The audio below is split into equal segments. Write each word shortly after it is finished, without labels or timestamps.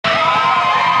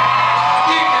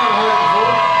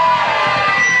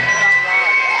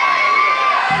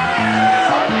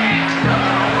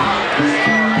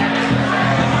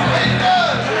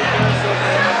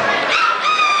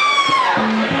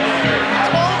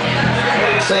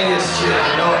Sing this shit,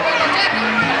 you know it.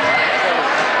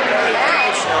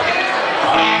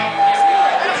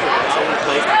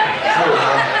 Cool,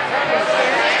 huh?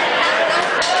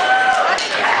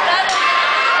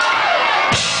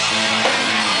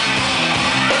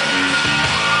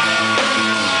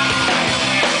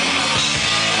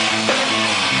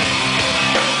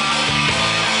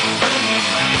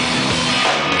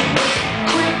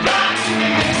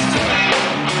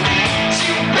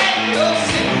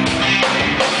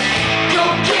 Go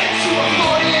get to a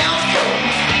 40-ounce coat.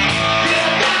 Get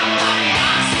a down like I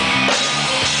see.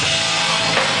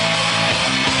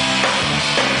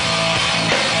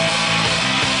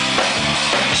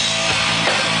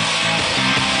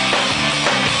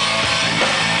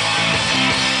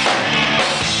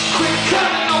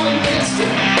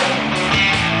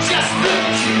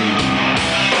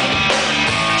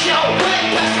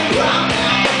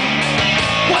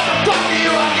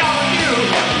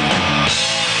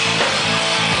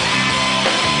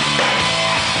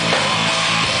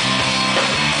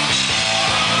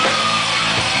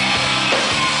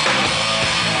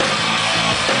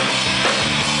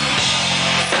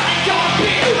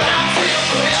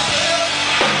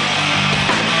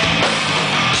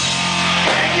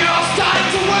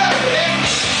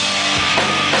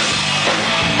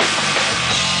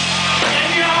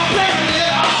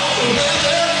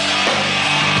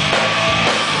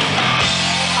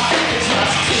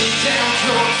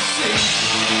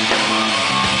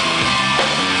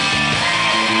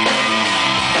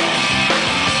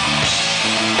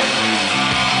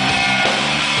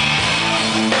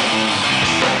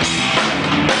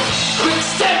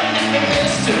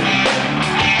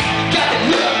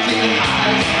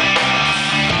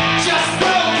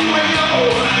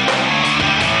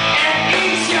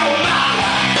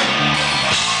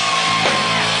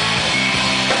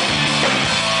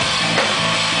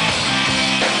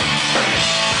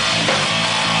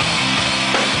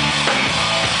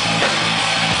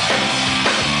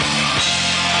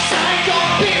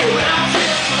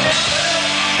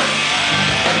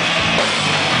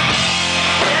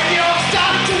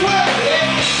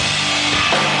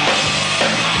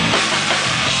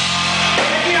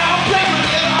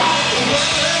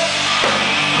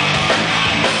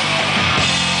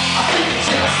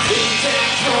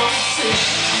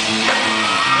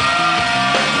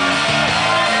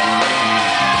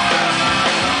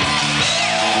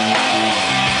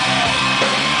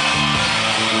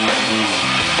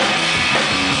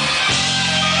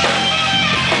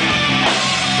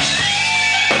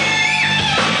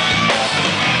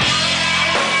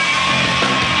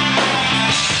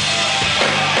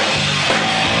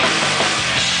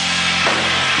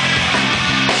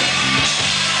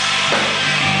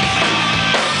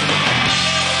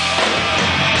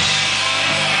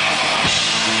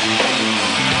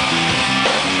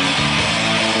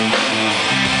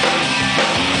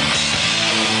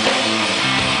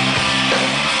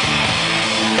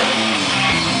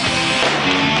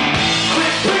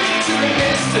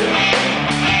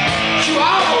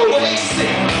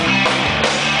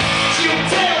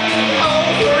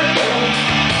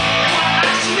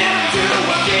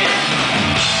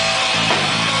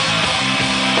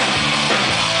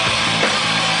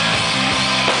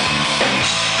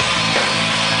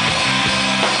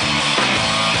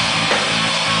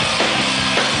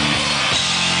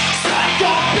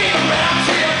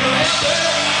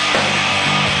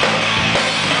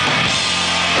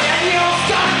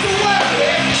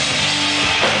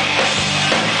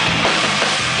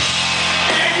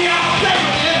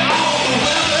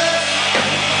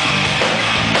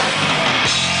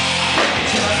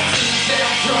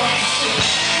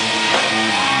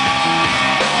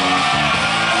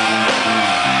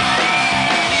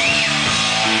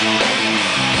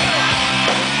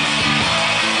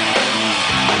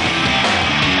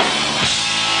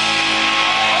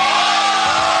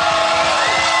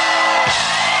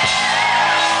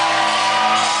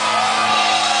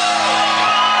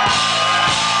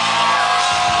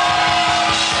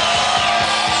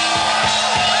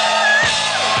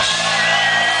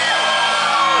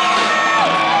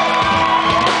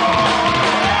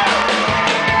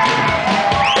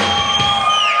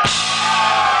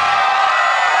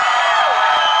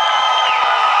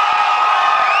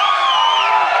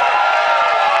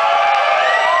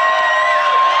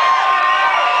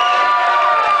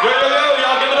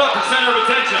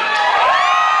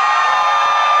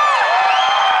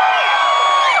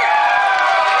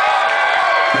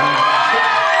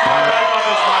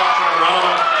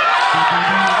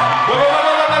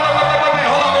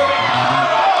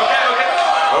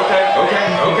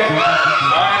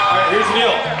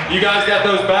 You guys got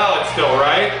those ballots still,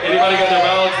 right? Anybody got their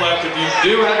ballots left? If you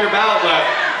do have your ballot left,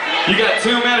 you got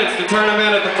 2 minutes to turn them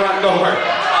in at the front door.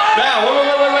 Now,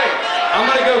 wait. I'm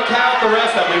gonna go count the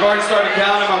rest of them. We've already started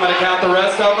counting them. I'm gonna count the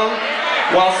rest of them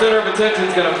while Center of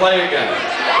Attention's gonna play again.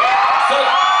 So,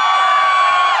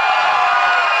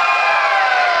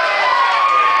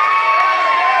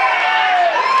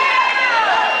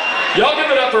 y'all give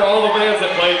it up for all the bands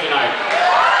that played tonight.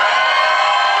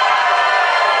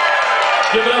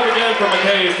 Give it up again for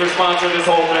McKay's for sponsoring this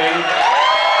whole thing.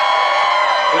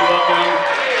 We love them.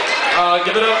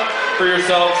 Give it up for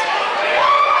yourselves.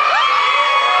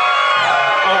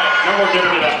 Alright, no more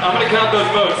giving it up. I'm going to count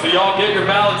those votes, so y'all get your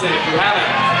ballots in. If you haven't,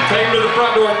 take them to the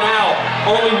front door now.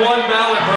 Only one ballot per